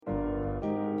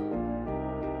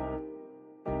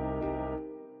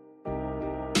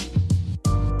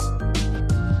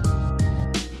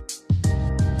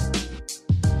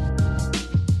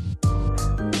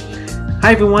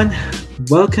Hi, everyone.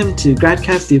 Welcome to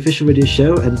GradCast, the official radio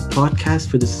show and podcast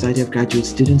for the Society of Graduate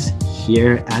Students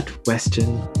here at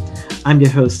Western. I'm your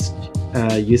host,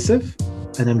 Yusuf,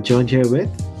 and I'm joined here with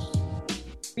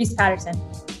Reese Patterson.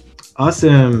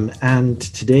 Awesome. And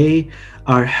today,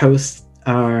 our hosts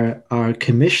are our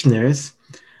commissioners.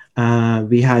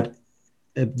 We had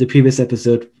the previous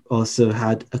episode also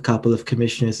had a couple of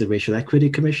commissioners, the Racial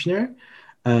Equity Commissioner,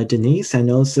 Denise,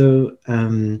 and also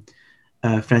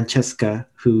Francesca,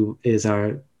 who is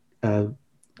our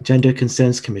Gender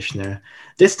Concerns Commissioner.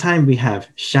 This time we have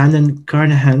Shannon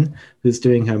Carnahan, who's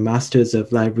doing her Masters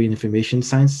of Library and Information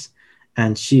Science,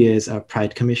 and she is our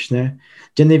Pride Commissioner.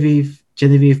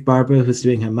 Genevieve Barber, who's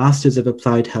doing her Masters of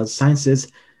Applied Health Sciences,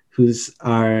 who's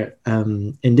our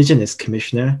Indigenous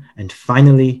Commissioner. And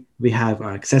finally, we have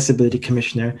our Accessibility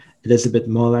Commissioner, Elizabeth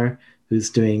Moeller,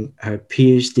 who's doing her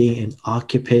PhD in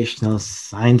Occupational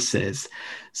Sciences.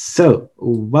 So,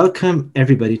 welcome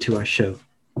everybody to our show.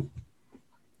 Thank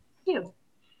you.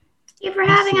 Thank you for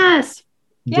having us.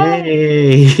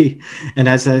 Yay! And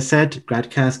as I said,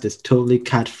 GradCast is totally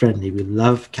cat friendly. We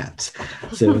love cats.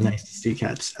 So nice to see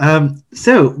cats.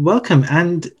 So, welcome.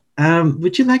 And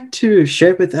would you like to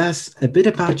share with us a bit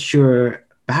about your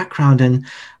background and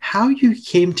how you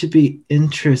came to be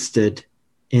interested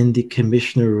in the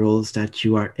commissioner roles that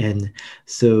you are in?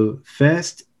 So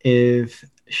first, if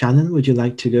Shannon, would you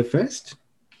like to go first?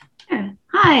 Sure.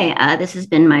 Hi, this has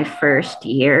been my first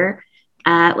year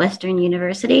at Western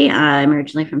University. I'm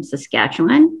originally from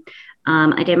Saskatchewan.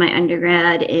 I did my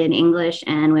undergrad in English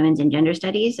and Women's and Gender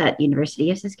Studies at the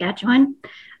University of Saskatchewan.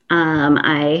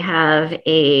 I have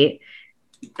a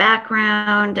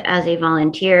background as a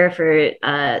volunteer for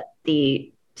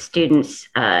the Students'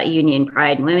 Union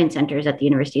Pride and Women's Centers at the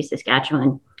University of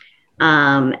Saskatchewan,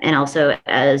 and also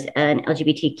as an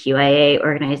LGBTQIA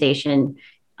organization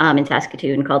in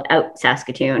Saskatoon called Out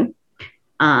Saskatoon,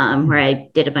 where I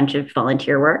did a bunch of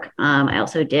volunteer work. I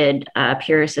also did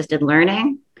peer assisted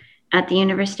learning at the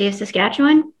University of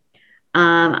Saskatchewan.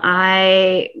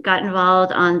 I got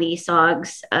involved on the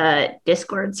SOGS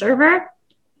Discord server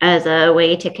as a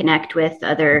way to connect with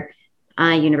other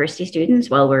university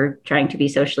students while we're trying to be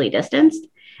socially distanced.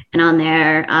 And on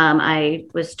there, I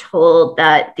was told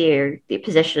that the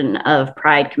position of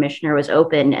Pride Commissioner was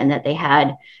open and that they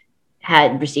had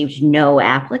received no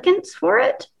applicants for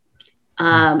it.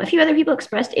 A few other people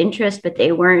expressed interest, but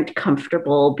they weren't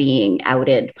comfortable being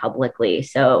outed publicly.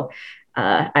 So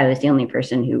I was the only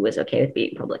person who was okay with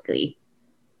being publicly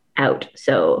out.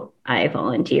 So I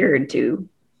volunteered to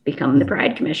become the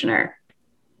Pride Commissioner.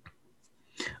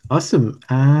 Awesome.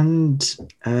 And so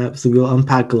we'll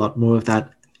unpack a lot more of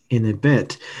that in a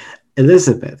bit.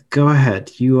 Elizabeth, go ahead.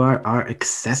 You are our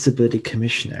Accessibility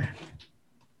Commissioner.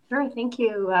 Sure. Thank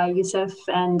you, Yusuf.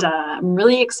 And I'm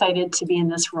really excited to be in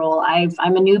this role. I'm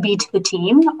a newbie to the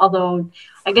team, although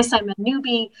I guess I'm a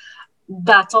newbie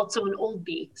that's also an old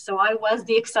bee. So I was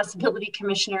the Accessibility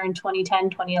Commissioner in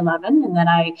 2010, 2011. And then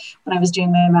when I was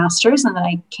doing my master's, and then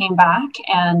I came back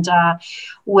and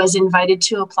was invited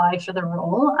to apply for the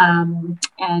role,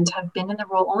 and have been in the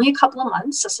role only a couple of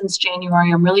months. So since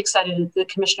January. I'm really excited. The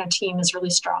commissioner team is really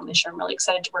strong this year. I'm really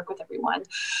excited to work with everyone.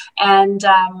 And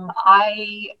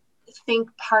I think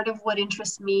part of what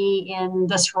interests me in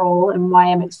this role and why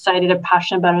I'm excited and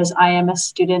passionate about it is I am a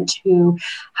student who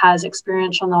has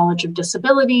experiential knowledge of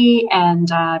disability and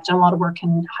done a lot of work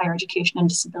in higher education and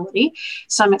disability.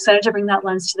 So I'm excited to bring that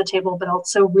lens to the table, but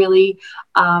also really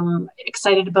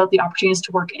excited about the opportunities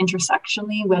to work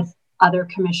intersectionally with other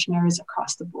commissioners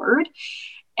across the board.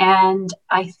 And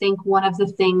I think one of the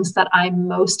things that I'm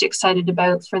most excited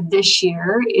about for this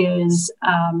year is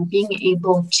being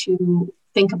able to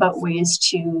think about ways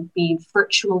to be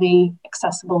virtually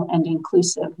accessible and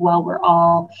inclusive while we're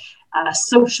all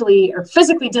socially or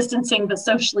physically distancing, but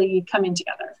socially coming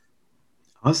together.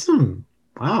 Awesome.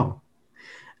 Wow.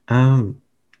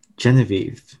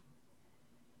 Genevieve.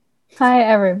 Hi,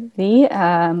 everybody.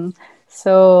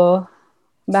 So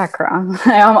background.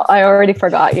 I already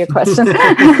forgot your question.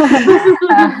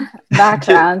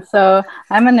 Background. So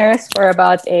I'm a nurse for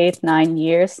about 8-9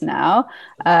 years now.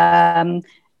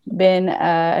 Been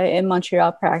in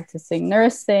Montreal practicing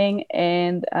nursing,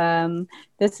 and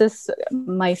this is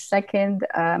my second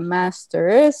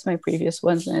master's. My previous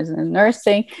one is in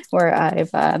nursing, where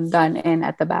I've done in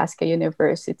Athabasca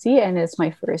University, and it's my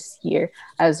first year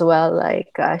as well, like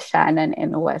Shannon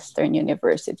in Western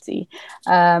University.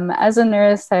 As a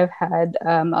nurse, I've had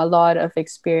a lot of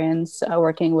experience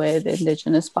working with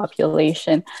Indigenous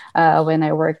population when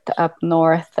I worked up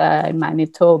north in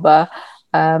Manitoba.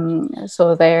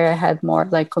 So there I had more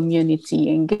like community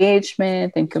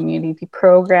engagement and community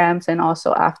programs, and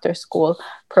also after school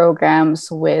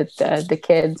programs with the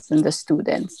kids and the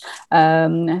students.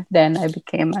 Then I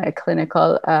became a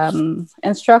clinical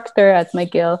instructor at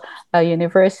McGill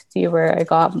University, where I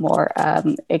got more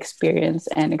experience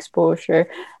and exposure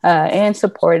in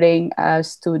supporting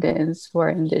students who are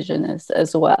Indigenous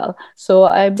as well. So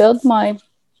I built my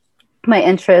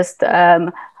interest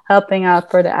helping out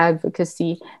for the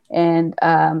advocacy and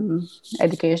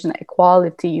education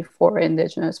equality for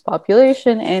Indigenous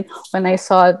population. And when I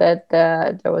saw that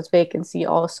there was vacancy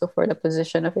also for the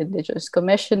position of Indigenous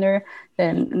Commissioner,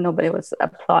 then nobody was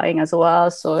applying as well.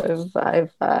 So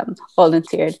I've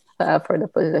volunteered for the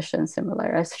position, similar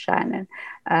as Shannon.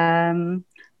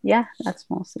 Yeah, that's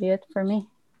mostly it for me.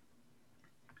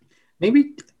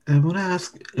 Maybe I want to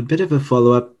ask a bit of a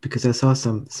follow-up because I saw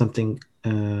something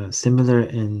similar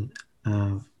in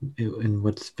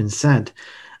what's been said.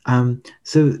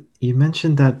 So you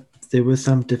mentioned that there was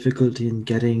some difficulty in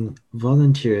getting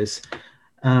volunteers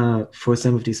for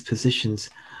some of these positions.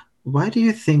 Why do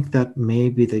you think that may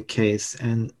be the case,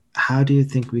 and how do you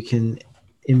think we can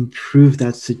improve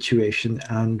that situation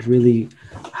and really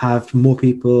have more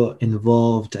people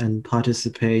involved and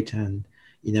participate? And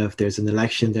if there's an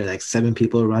election, there are like 7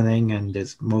 people running and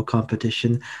there's more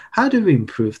competition. How do we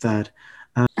improve that?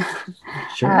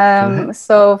 Sure, go ahead.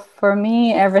 So for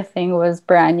me, everything was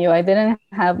brand new. I didn't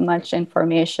have much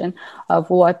information of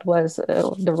what was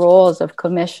the roles of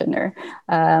commissioner.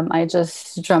 I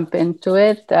just jump into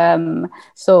it.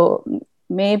 So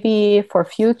maybe for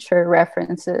future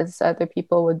references, other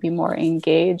people would be more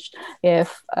engaged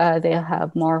if they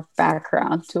have more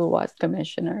background to what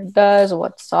commissioner does,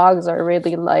 what SOGs are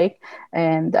really like,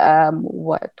 and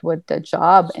what would the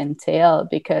job entail.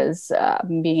 Because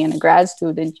being a grad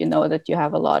student, you know that you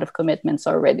have a lot of commitments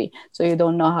already. So you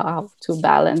don't know how to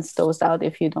balance those out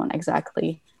if you don't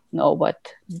exactly know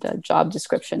what the job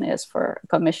description is for a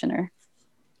commissioner.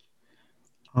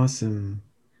 Awesome.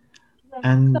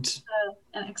 And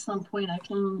an excellent point. I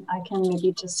can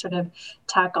maybe just sort of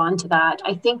tack on to that.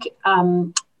 I think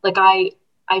like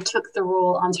I took the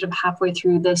role on sort of halfway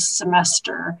through this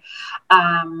semester,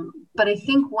 but I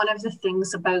think one of the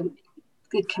things about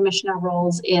the commissioner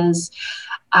roles is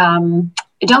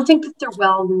I don't think that they're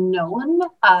well known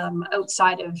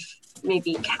outside of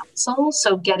maybe council.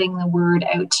 So getting the word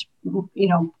out, a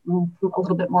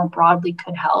little bit more broadly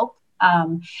could help.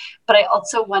 But I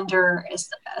also wonder,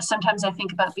 sometimes I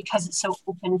think about, because it's so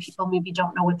open, people maybe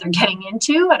don't know what they're getting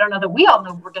into. I don't know that we all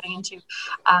know what we're getting into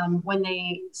when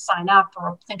they sign up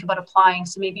or think about applying.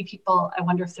 So maybe people, I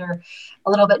wonder if they're a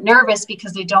little bit nervous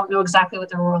because they don't know exactly what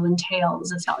their role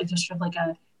entails. It's not like just sort of like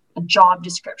a job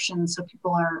description. So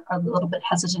people are a little bit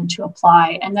hesitant to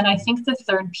apply. And then I think the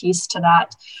third piece to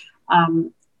that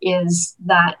is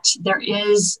that there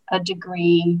is a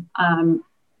degree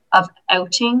of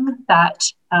outing that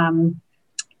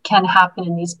can happen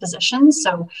in these positions.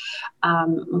 So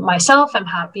myself, I'm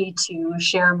happy to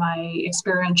share my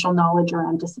experiential knowledge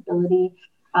around disability,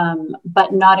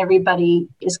 but not everybody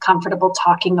is comfortable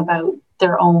talking about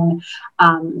their own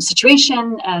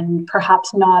situation, and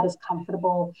perhaps not as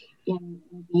comfortable in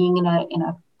being in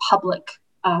a public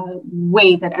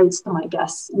way that outs them, I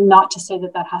guess. Not to say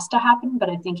that has to happen, but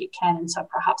I think it can. And so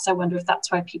perhaps I wonder if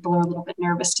that's why people are a little bit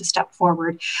nervous to step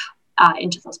forward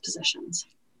into those positions.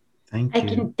 Thank you. I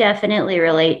can definitely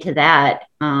relate to that.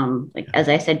 As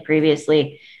I said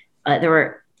previously, there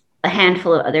were a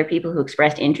handful of other people who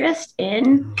expressed interest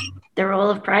in the role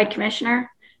of Pride Commissioner,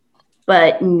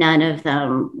 but none of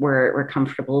them were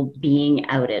comfortable being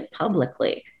outed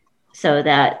publicly. So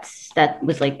that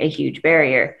was like a huge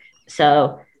barrier.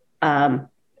 So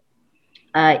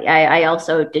I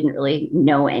also didn't really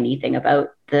know anything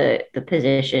about the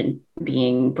position,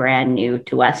 being brand new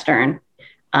to Western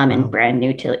and brand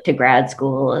new to grad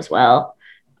school as well.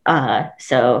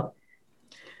 So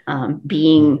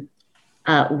being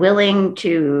willing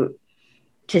to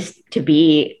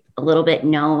be a little bit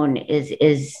known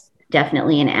is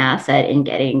definitely an asset in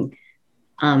getting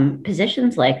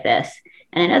positions like this.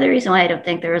 And another reason why I don't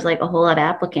think there was like a whole lot of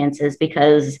applicants is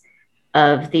because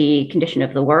of the condition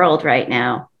of the world right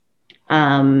now.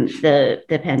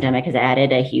 The pandemic has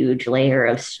added a huge layer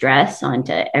of stress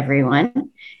onto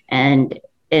everyone and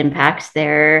impacts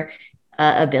their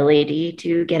ability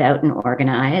to get out and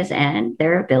organize, and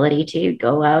their ability to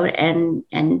go out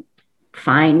and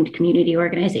find community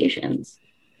organizations.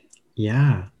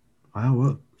 Yeah. Wow.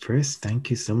 Well, First,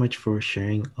 thank you so much for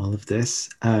sharing all of this.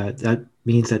 That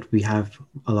means that we have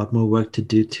a lot more work to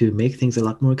do to make things a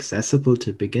lot more accessible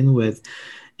to begin with,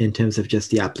 in terms of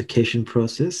just the application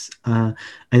process. I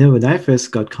know when I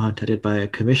first got contacted by a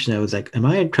commissioner, I was like, "Am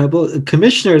I in trouble? A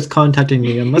commissioner is contacting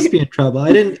me. I must be in trouble."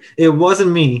 I didn't. It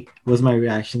wasn't me. Was my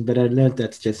reaction, but I learned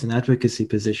that's just an advocacy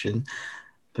position.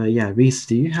 But yeah, Reese,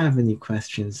 do you have any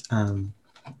questions?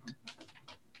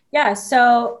 Yeah,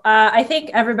 so I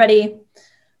think everybody,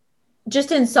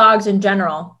 just in SOGS in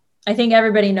general, I think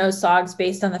everybody knows SOGS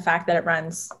based on the fact that it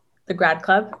runs the grad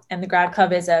club, and the grad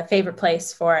club is a favorite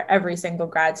place for every single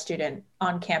grad student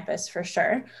on campus for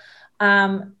sure.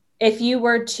 If you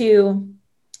were to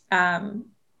kind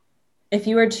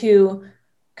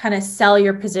of sell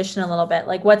your position a little bit,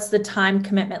 like what's the time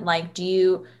commitment like? Do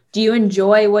you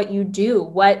enjoy what you do?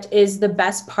 What is the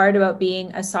best part about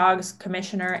being a SOGS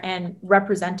commissioner and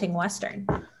representing Western?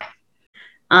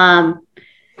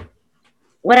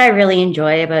 What I really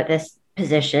enjoy about this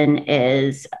position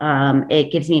is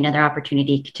it gives me another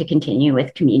opportunity to continue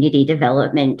with community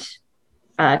development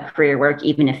career work,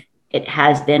 even if it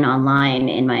has been online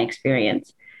in my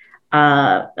experience.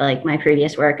 Like my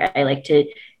previous work, I like to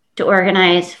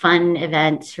organize fun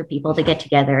events for people to get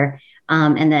together,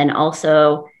 and then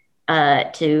also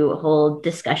to hold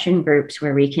discussion groups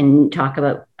where we can talk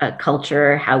about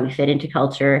culture, how we fit into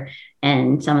culture,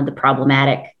 and some of the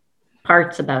problematic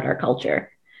parts about our culture,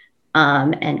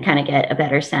 and kind of get a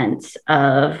better sense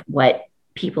of what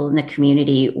people in the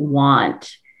community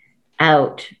want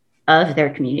out of their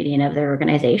community and of their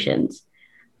organizations.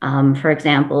 For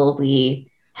example, we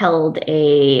held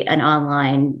an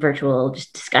online virtual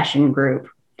discussion group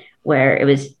where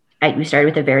we started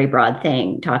with a very broad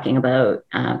thing, talking about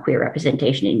queer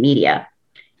representation in media.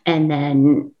 And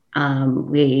then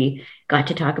we got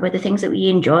to talk about the things that we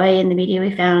enjoy in the media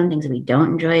we found, things that we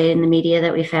don't enjoy in the media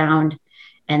that we found.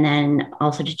 And then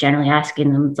also just generally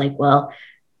asking them, like, well,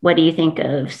 what do you think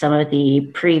of some of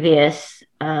the previous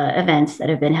events that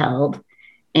have been held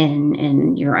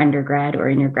in your undergrad or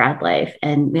in your grad life?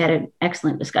 And we had an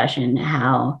excellent discussion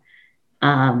how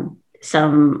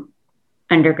some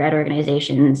undergrad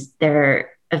organizations,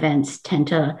 their events tend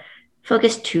to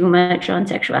focus too much on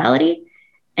sexuality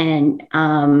and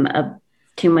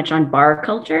too much on bar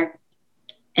culture.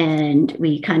 And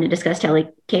we kind of discussed how,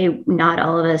 like, okay, not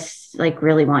all of us like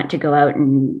really want to go out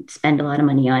and spend a lot of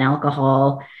money on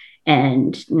alcohol,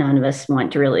 and none of us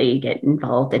want to really get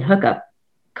involved in hookup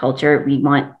culture. We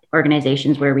want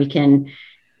organizations where we can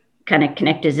kind of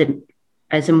connect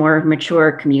as a more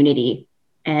mature community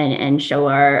and show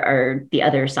the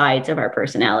other sides of our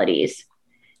personalities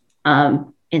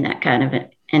in that kind of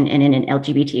and in an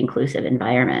LGBT inclusive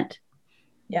environment.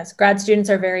 Yes, grad students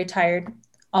are very tired.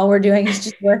 All we're doing is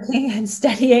just working and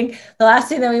studying. The last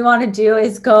thing that we want to do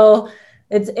is go.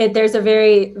 There's a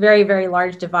very, very, very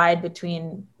large divide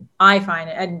between, I find,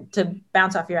 and to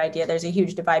bounce off your idea, there's a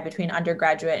huge divide between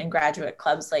undergraduate and graduate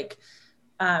clubs, like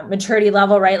maturity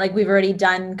level, right? Like we've already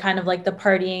done kind of like the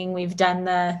partying, we've done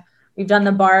the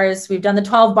bars, we've done the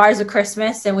 12 bars of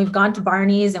Christmas, and we've gone to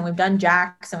Barney's, and we've done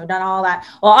Jack's, and we've done all that.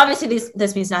 Well, obviously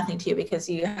this means nothing to you because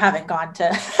you haven't gone to,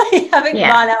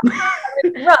 gone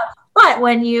out. But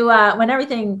when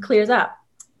everything clears up,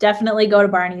 definitely go to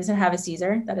Barney's and have a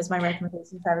Caesar. That is my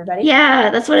recommendation for everybody. Yeah,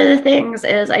 that's one of the things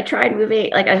is I tried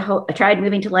moving. Like I tried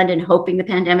moving to London, hoping the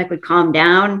pandemic would calm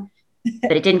down,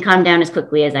 but it didn't calm down as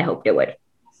quickly as I hoped it would.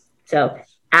 So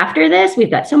after this,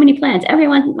 we've got so many plans.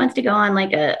 Everyone wants to go on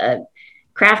like a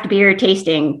craft beer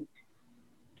tasting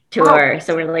tour. Oh.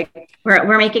 So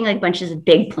we're making like bunches of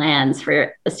big plans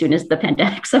for as soon as the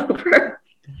pandemic's over.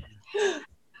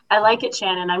 I like it,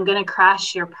 Shannon. I'm going to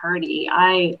crash your party.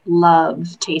 I love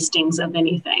tastings of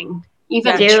anything.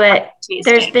 Even do it. Tasting.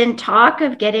 There's been talk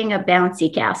of getting a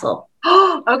bouncy castle.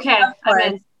 Okay,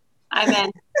 I'm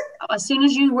in. As soon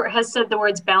as you has said the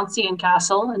words bouncy and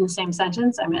castle in the same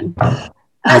sentence, I'm in.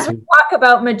 As we talk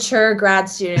about mature grad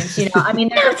students, I mean,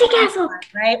 bouncy castle,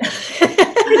 right?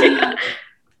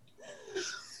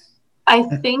 I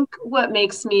think what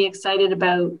makes me excited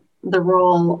about the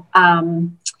role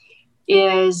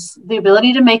is the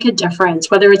ability to make a difference,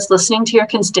 whether it's listening to your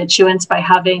constituents by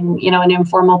having, an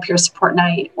informal peer support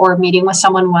night or meeting with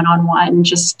someone one-on-one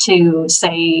just to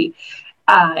say,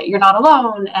 you're not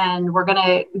alone and we're going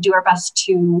to do our best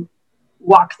to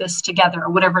walk this together,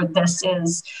 whatever this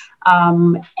is.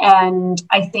 And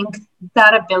I think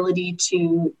that ability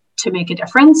to make a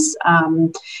difference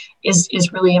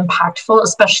is really impactful,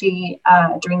 especially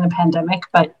during the pandemic,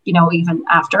 but, even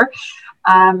after.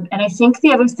 And I think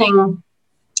the other thing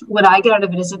what I get out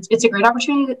of it is it's a great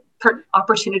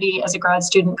opportunity as a grad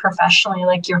student professionally.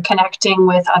 Like, you're connecting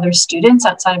with other students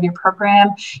outside of your program.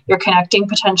 You're connecting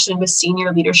potentially with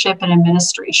senior leadership and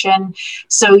administration.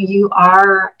 So you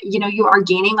are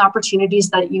gaining opportunities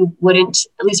that you wouldn't,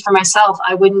 at least for myself,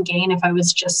 I wouldn't gain if I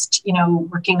was just,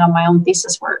 working on my own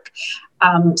thesis work.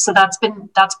 So that's been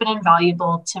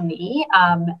invaluable to me.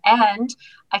 And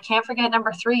I can't forget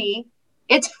number 3.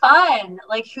 It's fun.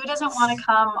 Like, who doesn't want to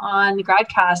come on the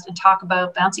Gradcast and talk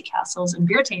about bouncy castles and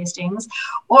beer tastings,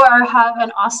 or have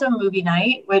an awesome movie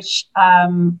night, which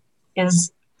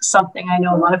is something I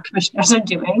know a lot of commissioners are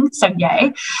doing. So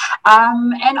yay.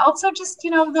 And also just,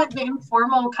 the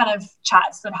informal kind of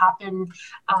chats that happen,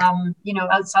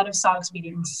 outside of SOGS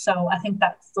meetings. So I think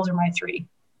those are my 3.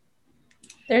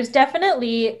 There's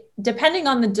definitely, depending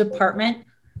on the department,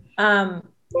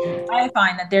 I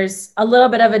find that there's a little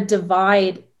bit of a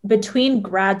divide between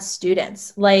grad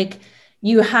students. Like,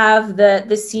 you have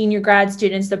the senior grad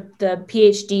students, the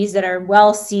PhDs that are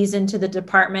well seasoned to the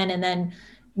department, and then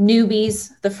newbies,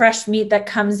 the fresh meat that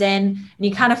comes in, and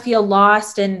you kind of feel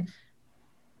lost, and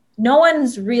no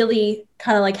one's really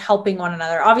kind of like helping one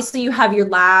another. Obviously, you have your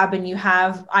lab, and you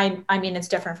have, I mean, it's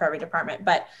different for every department,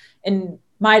 but in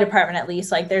my department, at least,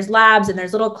 like, there's labs and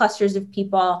there's little clusters of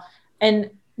people,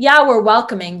 and yeah, we're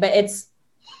welcoming, but it's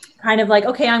kind of like,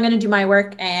 okay, I'm going to do my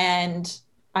work, and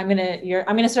I'm going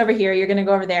to sit over here, you're going to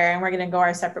go over there, and we're going to go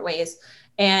our separate ways.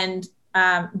 And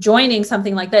joining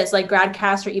something like this, like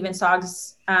Gradcast, or even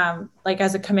SOGS, like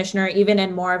as a commissioner, even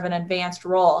in more of an advanced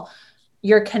role,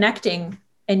 you're connecting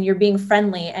and you're being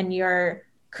friendly and you're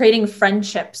creating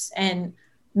friendships and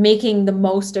making the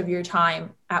most of your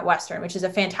time at Western, which is a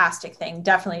fantastic thing,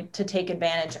 definitely to take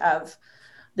advantage of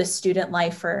the student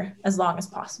life for as long as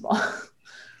possible.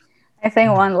 I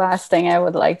think one last thing I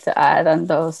would like to add on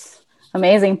those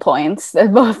amazing points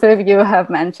that both of you have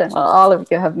mentioned, well, all of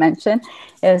you have mentioned,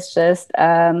 is just,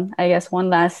 I guess one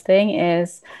last thing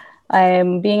is,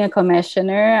 being a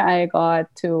commissioner, I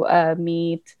got to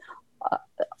meet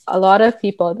a lot of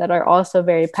people that are also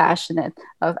very passionate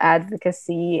of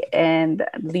advocacy and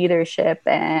leadership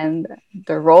and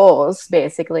the roles,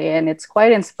 basically, and it's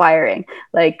quite inspiring.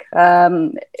 Like,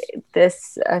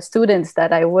 this students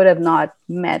that I would have not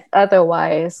met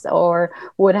otherwise, or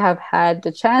would have had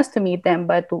the chance to meet them,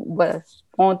 but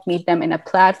won't meet them in a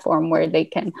platform where they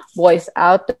can voice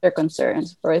out their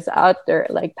concerns, voice out their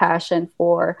passion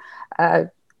for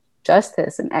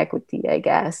justice and equity, I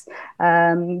guess.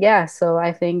 So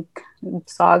I think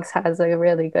SOGS has a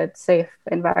really good, safe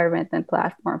environment and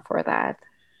platform for that.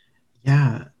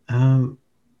 Yeah.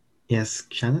 Yes,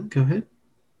 Shannon, go ahead.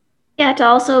 Yeah, to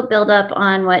also build up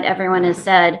on what everyone has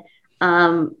said,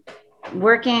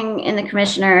 working in the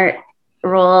commissioner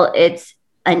role, it's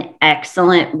an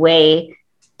excellent way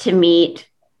to meet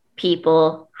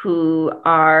people who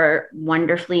are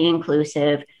wonderfully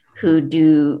inclusive,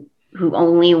 who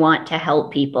only want to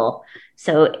help people.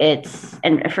 So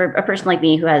and for a person like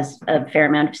me who has a fair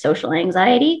amount of social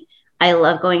anxiety, I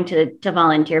love going to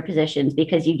volunteer positions,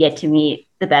 because you get to meet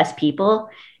the best people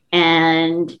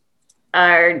and who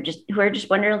are just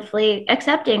wonderfully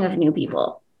accepting of new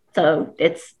people. So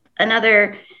it's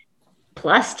another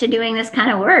plus to doing this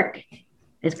kind of work,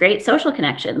 is great social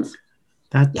connections.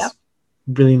 That's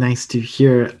really nice to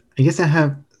hear. I guess I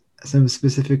have some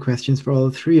specific questions for all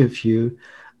 3 of you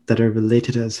that are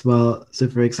related as well. So,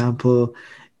 for example,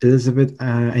 Elizabeth,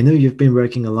 I know you've been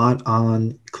working a lot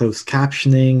on closed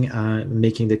captioning,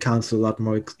 making the council a lot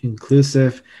more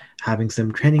inclusive, having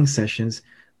some training sessions.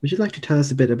 Would you like to tell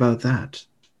us a bit about that?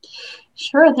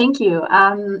 Sure, thank you.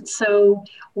 So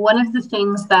one of the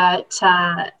things that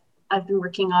I've been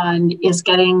working on is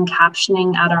getting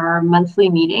captioning at our monthly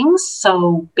meetings.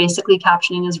 So basically,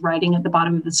 captioning is writing at the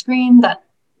bottom of the screen that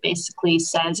basically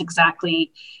says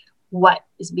exactly what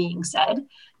is being said.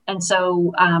 And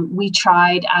so we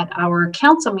tried at our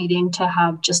council meeting to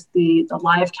have just the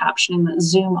live captioning that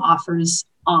Zoom offers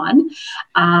on,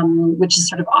 which is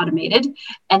sort of automated.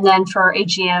 And then for our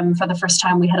AGM, for the first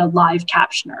time, we had a live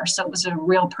captioner. So it was a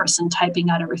real person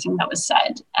typing out everything that was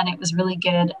said. And it was really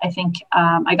good. I think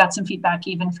I got some feedback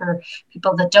even for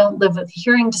people that don't live with a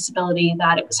hearing disability,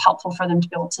 that it was helpful for them to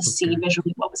be able to see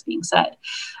visually what was being said.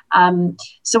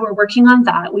 So we're working on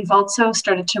that. We've also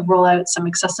started to roll out some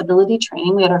accessibility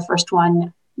training. We had our first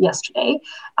one yesterday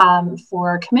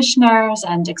for commissioners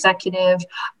and executive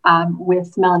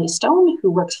with Melanie Stone, who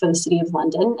works for the City of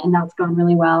London, and that's going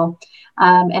really well.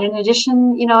 And in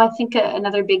addition, I think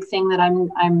another big thing that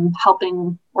I'm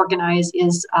helping organize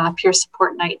is peer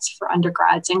support nights for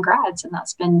undergrads and grads, and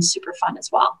that's been super fun as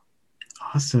well.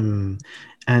 Awesome.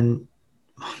 And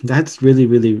that's really,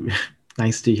 really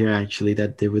nice to hear actually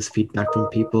that there was feedback from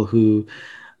people who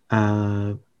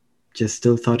just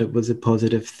still thought it was a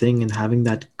positive thing, and having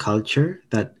that culture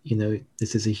that,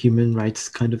 this is a human rights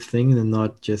kind of thing, and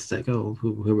not just like, oh,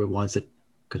 whoever wants it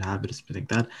could have it, or something like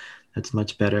that. That's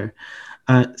much better.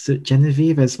 So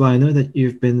Genevieve, as well, I know that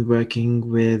you've been working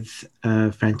with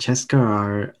Francesca,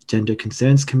 our Gender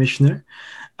Concerns Commissioner,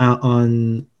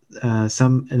 on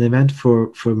an event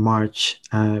for March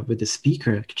with the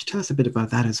speaker. Could you tell us a bit about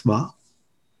that as well?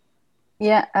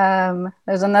 Yeah,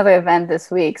 there's another event this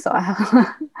week, so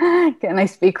can I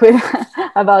speak with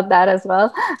about that as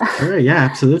well? Sure, yeah,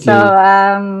 absolutely.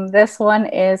 So this one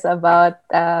is about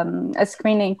a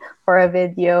screening for a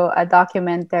video, a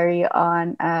documentary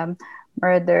on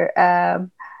murder,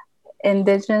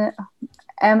 indigenous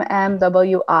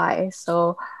MMWI,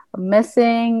 so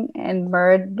missing and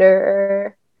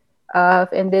murder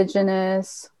of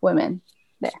indigenous women.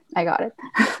 There, I got it.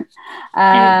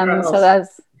 So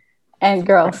that's and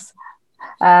girls.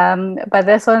 But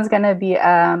this one's going to be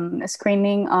a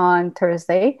screening on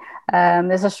Thursday.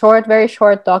 There's a very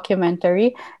short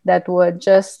documentary that would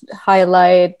just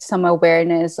highlight some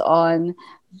awareness on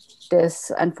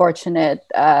this unfortunate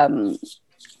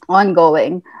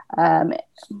ongoing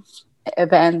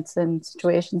events and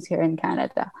situations here in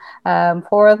Canada.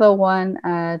 For the one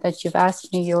that you've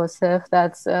asked me, Joseph,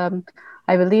 that's I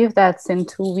believe that's in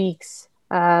 2 weeks,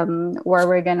 where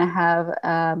we're going to have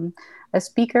a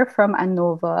speaker from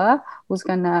ANOVA who's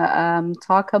going to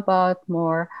talk about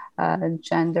more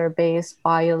gender-based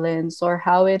violence, or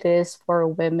how it is for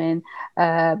women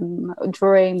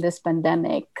during this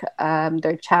pandemic,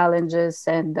 their challenges,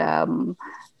 and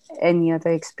any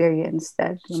other experience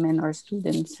that women or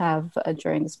students have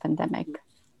during this pandemic.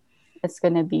 It's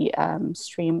going to be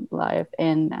streamed live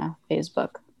in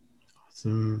Facebook.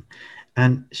 Awesome.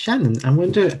 And Shannon, I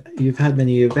wonder, you've had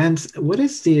many events. What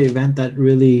is the event that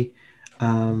really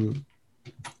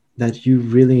that you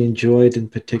really enjoyed in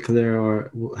particular,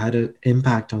 or had an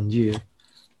impact on you?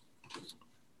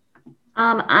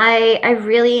 I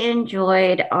really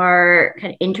enjoyed our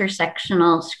kind of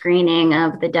intersectional screening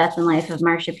of The Death and Life of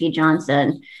Marsha P.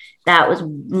 Johnson. That was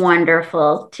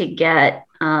wonderful to get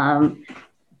to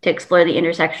explore the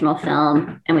intersectional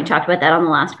film, and we talked about that on the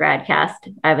last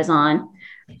Gradcast I was on.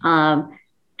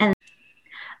 And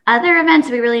other events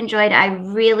we really enjoyed, I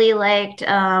really liked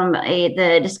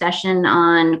the discussion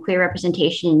on queer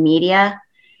representation in media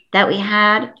that we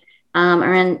had.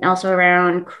 And also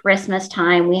around Christmas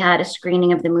time, we had a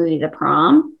screening of the movie The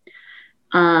Prom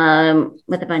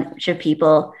with a bunch of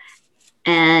people.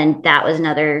 And that was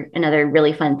another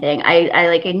really fun thing. I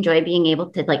like enjoy being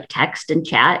able to like text and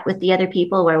chat with the other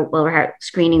people while we're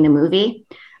screening the movie,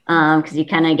 because you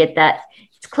kind of get that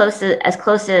as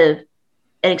close to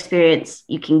an experience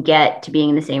you can get to being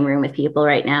in the same room with people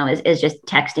right now is just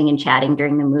texting and chatting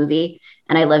during the movie.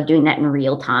 And I love doing that in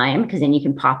real time, because then you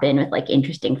can pop in with like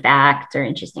interesting facts or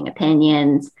interesting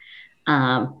opinions.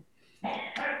 And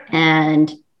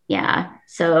yeah,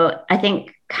 so I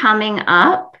think coming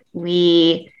up,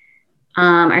 we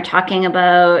are talking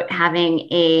about having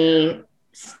a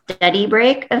study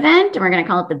break event, and we're going to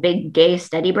call it the Big Gay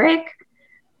Study Break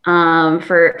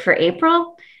for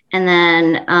April. And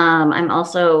then I'm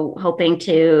also hoping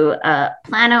to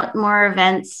plan out more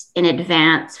events in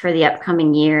advance for the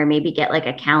upcoming year, maybe get like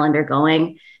a calendar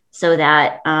going so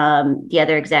that the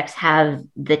other execs have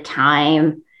the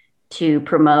time to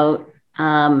promote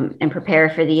and prepare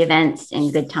for the events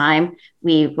in good time.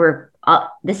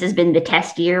 This has been the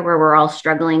test year where we're all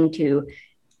struggling to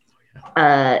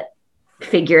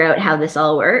figure out how this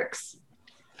all works.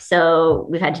 So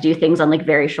we've had to do things on like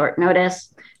very short notice.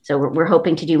 So we're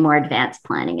hoping to do more advanced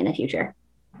planning in the future.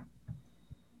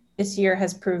 This year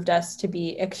has proved us to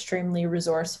be extremely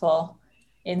resourceful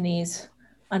in these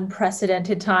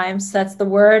unprecedented times. That's the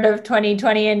word of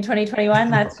 2020 and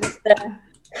 2021. That's just the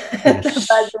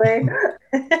buzzword.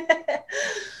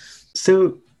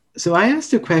 So I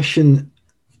asked a question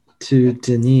to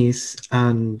Denise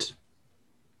and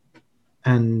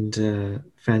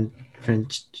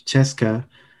Francesca,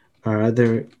 our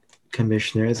other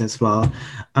commissioners as well,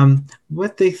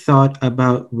 what they thought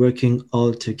about working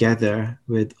all together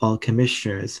with all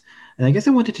commissioners. And I guess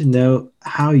I wanted to know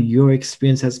how your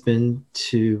experience has been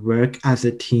to work as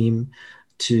a team,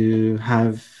 to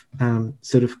have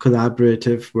sort of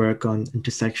collaborative work on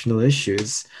intersectional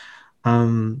issues,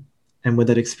 and what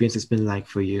that experience has been like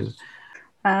for you.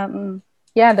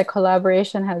 Yeah, the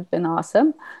collaboration has been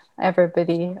awesome.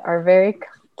 Everybody are very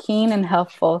keen and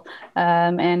helpful,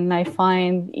 and I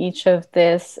find each of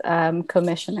this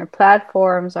commissioner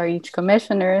platforms, or each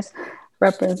commissioners,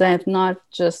 represent not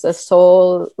just a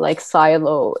sole like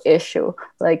silo issue,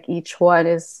 like each one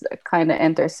is kind of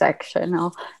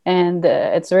intersectional, and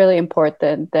it's really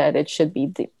important that it should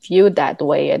be viewed that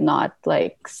way and not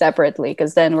like separately,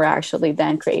 because then we're actually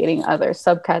then creating other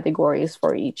subcategories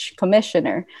for each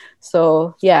commissioner.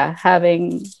 So yeah,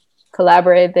 having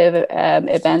collaborative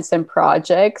events and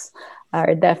projects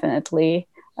are definitely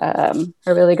a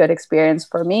really good experience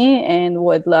for me, and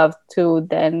would love to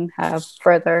then have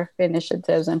further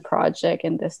initiatives and project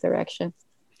in this direction.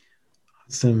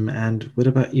 Awesome. And what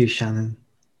about you, Shannon?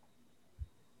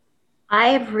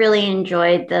 I've really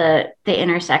enjoyed the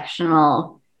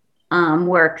intersectional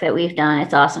work that we've done.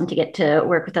 It's awesome to get to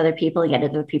work with other people and get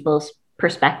other people's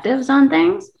perspectives on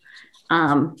things.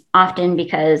 Often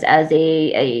because as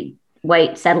a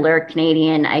white settler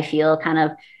Canadian, I feel kind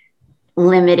of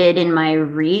limited in my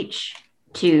reach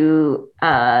to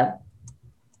kind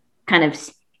of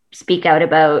speak out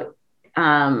about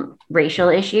racial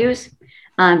issues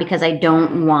because I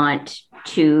don't want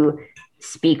to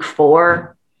speak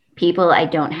for people I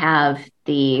don't have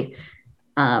the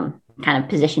kind of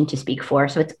position to speak for.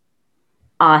 So it's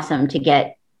awesome to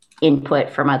get input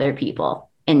from other people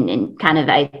and kind of,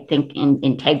 I think,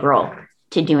 integral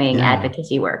to doing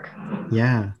advocacy work.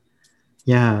 Yeah.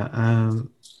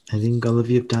 I think all of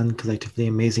you have done collectively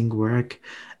amazing work.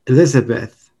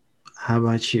 Elizabeth, how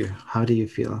about you? How do you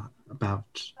feel about?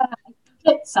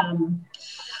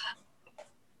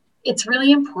 It's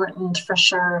really important for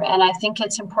sure, and I think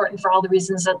it's important for all the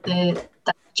reasons that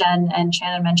Jen and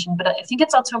Shannon mentioned. But I think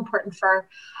it's also important for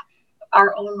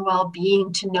our own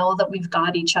well-being to know that we've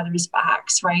got each other's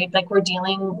backs, right? Like we're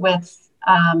dealing with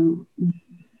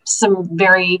some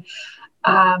very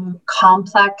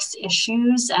complex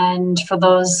issues, and for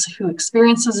those who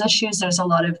experience those issues, there's a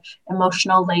lot of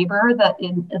emotional labor that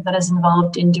is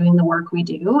involved in doing the work we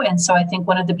do. And so I think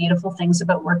one of the beautiful things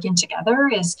about working together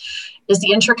is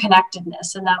the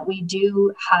interconnectedness, and that we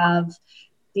do have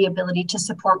the ability to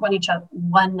support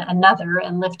one another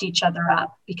and lift each other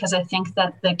up, because I think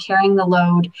that the carrying the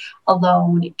load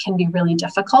alone can be really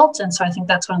difficult. And so I think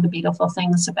that's one of the beautiful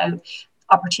things about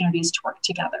opportunities to work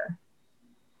together.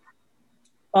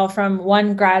 Well, from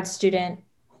one grad student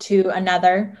to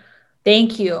another,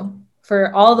 thank you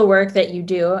for all the work that you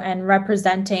do and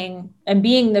representing and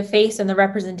being the face and the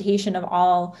representation of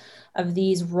all of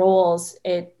these roles.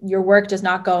 Your work does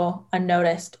not go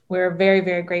unnoticed. We're very,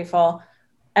 very grateful.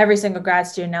 Every single grad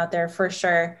student out there, for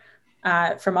sure,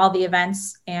 from all the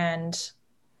events and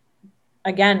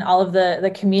again, all of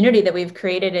the community that we've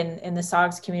created in the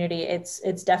SOGS community. It's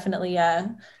definitely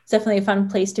a fun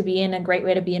place to be in, a great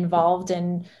way to be involved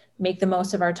and make the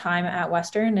most of our time at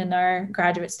Western and our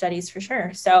graduate studies for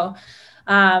sure. So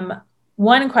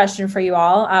one question for you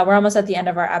all, we're almost at the end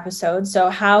of our episode.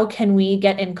 So how can we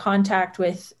get in contact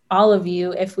with all of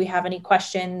you if we have any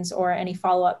questions or any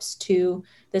follow-ups to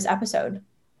this episode?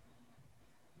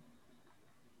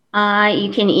 You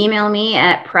can email me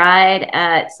at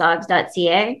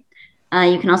pride@sogs.ca.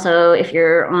 You can also, if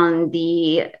you're on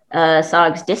the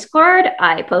SOGS Discord,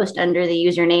 I post under the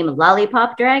username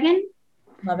Lollipop Dragon.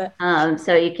 Love it.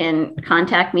 So you can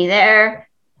contact me there.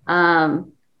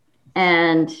 You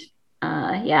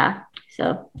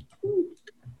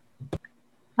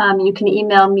can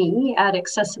email me at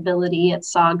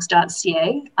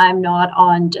accessibility@sogs.ca. I'm not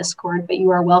on Discord, but you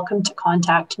are welcome to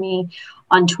contact me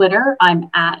on Twitter. I'm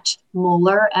at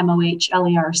Moeller,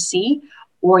 Mohlerc,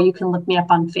 or you can look me up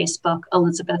on Facebook,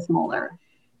 Elizabeth Moeller.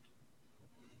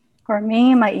 For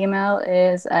me, my email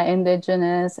is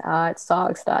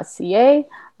indigenous@sogs.ca.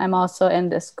 I'm also in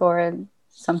Discord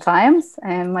sometimes,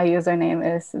 and my username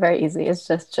is very easy. It's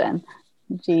just Jen,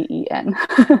 Gen.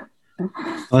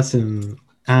 Awesome.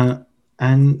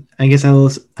 And I guess I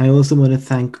also want to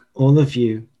thank all of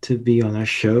you to be on our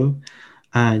show.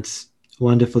 It's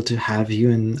wonderful to have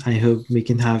you, and I hope we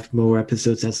can have more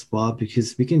episodes as well,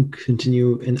 because we can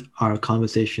continue in our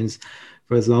conversations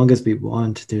for as long as we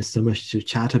want. There's so much to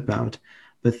chat about,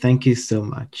 but thank you so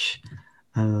much.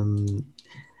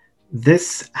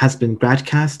 This has been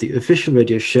Gradcast, the official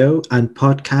radio show and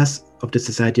podcast of the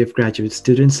Society of Graduate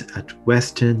Students at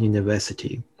Western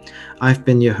University. I've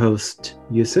been your host,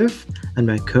 Yusuf, and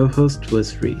my co-host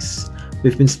was Reese.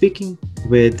 We've been speaking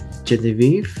with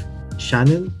Genevieve,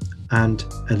 Shannon, and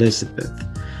Elizabeth.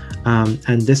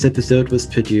 And this episode was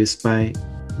produced by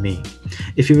me.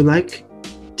 If you would like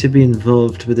to be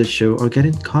involved with the show or get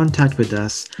in contact with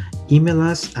us, email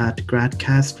us at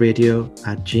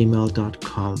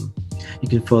gradcastradio@gmail.com. You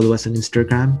can follow us on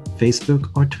Instagram, Facebook,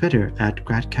 or Twitter at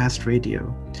Gradcast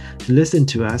Radio. To listen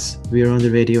to us, we are on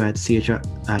the radio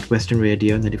at Western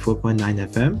Radio 94.9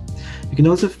 FM. You can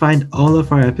also find all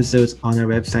of our episodes on our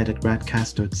website at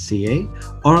gradcast.ca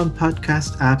or on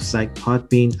podcast apps like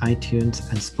Podbean, iTunes,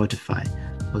 and Spotify.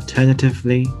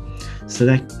 Alternatively,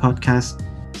 select podcasts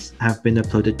have been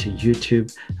uploaded to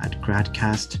YouTube at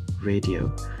Gradcast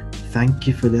Radio. Thank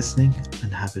you for listening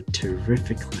and have a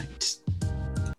terrific night.